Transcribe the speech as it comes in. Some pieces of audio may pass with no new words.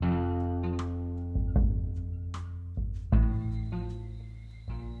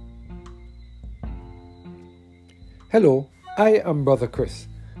Hello, I am Brother Chris,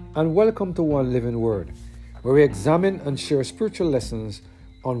 and welcome to One Living Word, where we examine and share spiritual lessons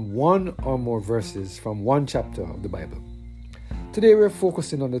on one or more verses from one chapter of the Bible. Today we're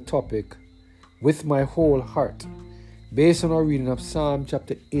focusing on the topic, With My Whole Heart, based on our reading of Psalm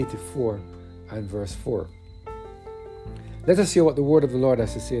chapter 84 and verse 4. Let us hear what the word of the Lord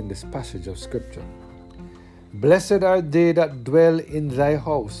has to say in this passage of Scripture. Blessed are they that dwell in thy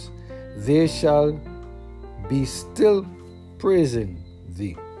house, they shall be still praising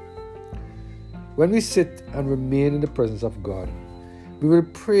thee. When we sit and remain in the presence of God, we will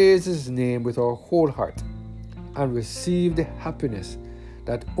praise his name with our whole heart and receive the happiness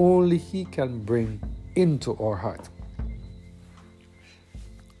that only he can bring into our heart.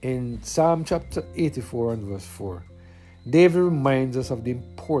 In Psalm chapter 84 and verse 4, David reminds us of the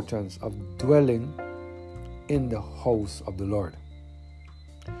importance of dwelling in the house of the Lord.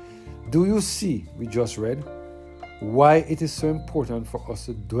 Do you see, we just read, why it is so important for us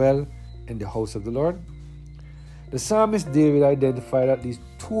to dwell in the house of the Lord? The psalmist David identified at least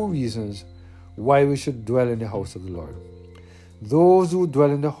two reasons why we should dwell in the house of the Lord. Those who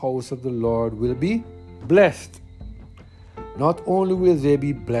dwell in the house of the Lord will be blessed. Not only will they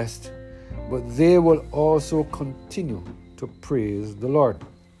be blessed, but they will also continue to praise the Lord.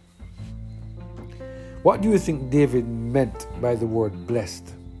 What do you think David meant by the word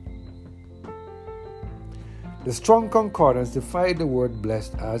blessed? The Strong Concordance defined the word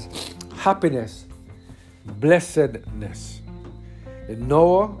blessed as happiness, blessedness. The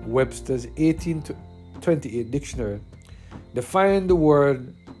Noah Webster's 1828 dictionary defined the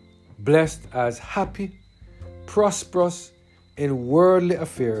word blessed as happy, prosperous in worldly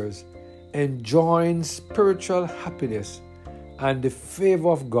affairs, enjoying spiritual happiness and the favor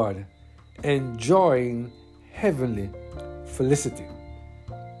of God, enjoying heavenly felicity.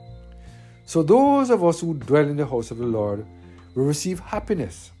 So those of us who dwell in the house of the Lord will receive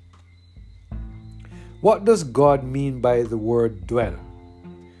happiness. What does God mean by the word dwell?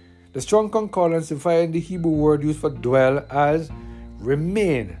 The Strong Concordance defined the Hebrew word used for dwell as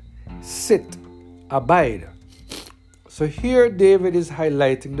remain, sit, abide. So here David is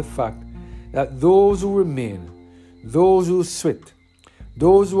highlighting the fact that those who remain, those who sit,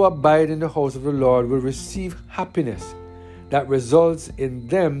 those who abide in the house of the Lord will receive happiness that results in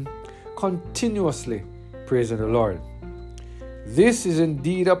them continuously praising the Lord. This is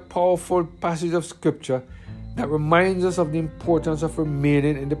indeed a powerful passage of Scripture that reminds us of the importance of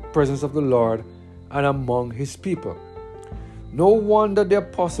remaining in the presence of the Lord and among his people. No wonder the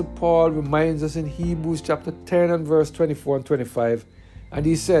Apostle Paul reminds us in Hebrews chapter 10 and verse 24 and 25, and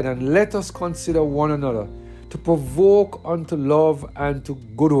he said, "And let us consider one another to provoke unto love and to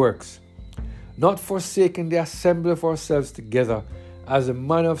good works, not forsaking the assembly of ourselves together, as the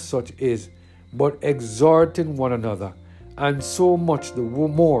manner of such is, but exhorting one another, and so much the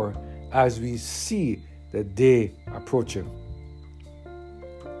more as we see the day approaching."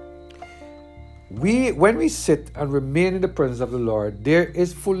 When we sit and remain in the presence of the Lord, there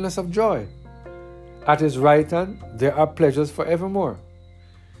is fullness of joy. At his right hand, there are pleasures forevermore.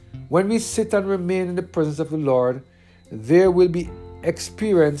 When we sit and remain in the presence of the Lord, there will be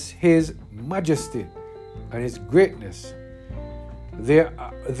experience his majesty and his greatness.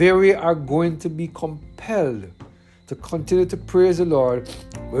 There we are going to be compelled to continue to praise the Lord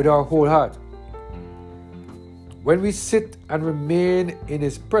with our whole heart. When we sit and remain in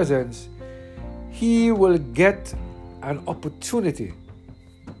his presence, he will get an opportunity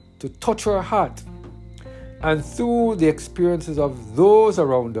to touch our heart. And through the experiences of those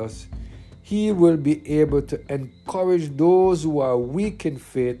around us, he will be able to encourage those who are weak in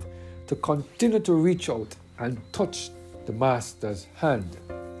faith to continue to reach out and touch the Master's hand.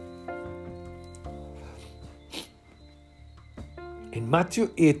 In Matthew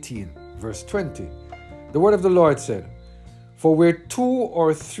 18, verse 20, the word of the Lord said, "For where two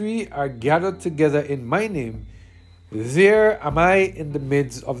or three are gathered together in my name, there am I in the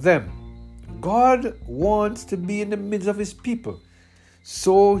midst of them." God wants to be in the midst of his people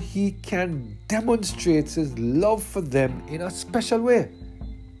so he can demonstrate his love for them in a special way.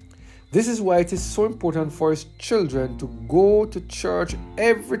 This is why it is so important for his children to go to church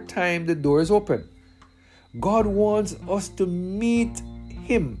every time the door is open. God wants us to meet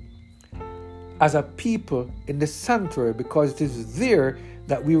him as a people in the sanctuary because it is there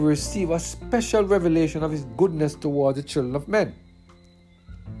that we receive a special revelation of his goodness toward the children of men.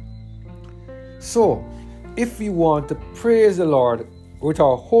 So, if we want to praise the Lord with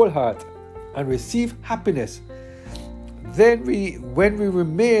our whole heart and receive happiness, then when we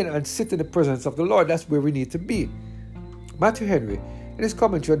remain and sit in the presence of the Lord, that's where we need to be. Matthew Henry, in his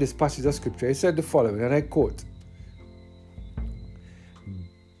commentary on this passage of Scripture, he said the following, and I quote,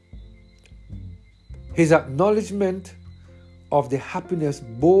 His acknowledgement of the happiness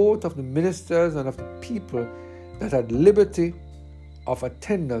both of the ministers and of the people that had liberty of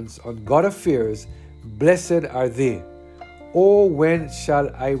attendance on God affairs, blessed are they. Oh, when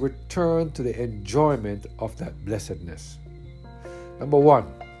shall I return to the enjoyment of that blessedness? Number 1,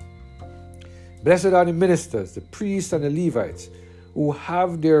 blessed are the ministers, the priests and the Levites, who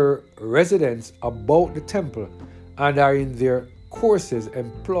have their residence about the temple and are in their courses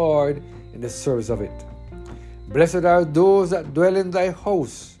employed in the service of it. Blessed are those that dwell in thy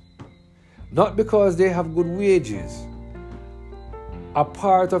house, not because they have good wages, a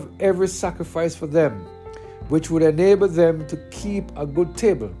part of every sacrifice for them, which would enable them to keep a good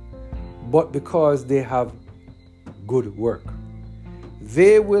table, but because they have good work.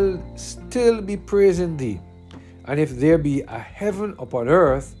 They will still be praising thee, and if there be a heaven upon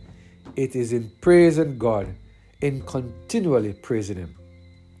earth, it is in praising God, in continually praising him.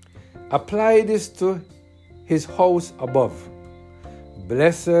 Apply this to his house above.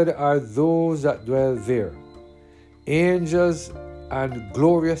 Blessed are those that dwell there, angels and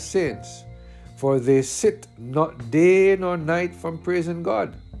glorious saints, for they sit not day nor night from praising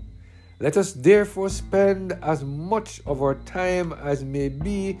God. Let us therefore spend as much of our time as may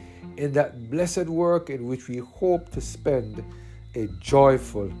be in that blessed work in which we hope to spend a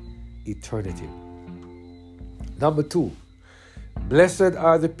joyful eternity. Number 2, blessed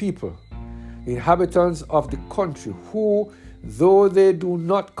are the people, the inhabitants of the country, who, though they do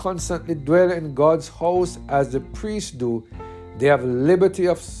not constantly dwell in God's house as the priests do, they have liberty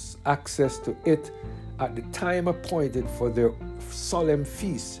of access to it at the time appointed for their solemn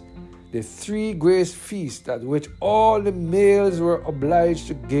feasts, the 3 grace feasts at which all the males were obliged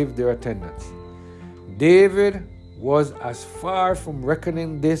to give their attendance. David was as far from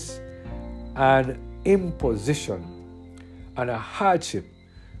reckoning this an imposition and a hardship,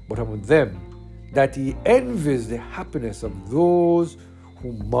 but among them, that he envies the happiness of those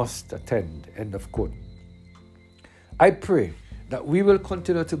who must attend. End of quote. I pray that we will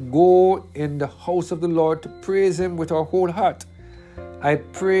continue to go in the house of the Lord to praise him with our whole heart. I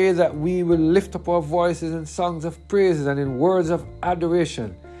pray that we will lift up our voices in songs of praises and in words of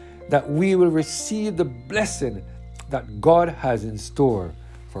adoration, that we will receive the blessing that God has in store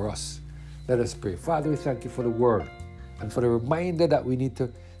for us. Let us pray. Father, we thank you for the word and for the reminder that we need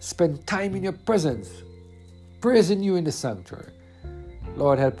to spend time in your presence, praising you in the sanctuary.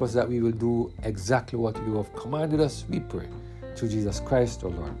 Lord, help us that we will do exactly what you have commanded us, we pray. Through Jesus Christ, our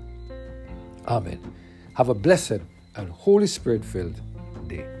Lord. Amen. Have a blessed and Holy Spirit-filled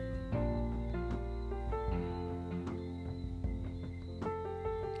day.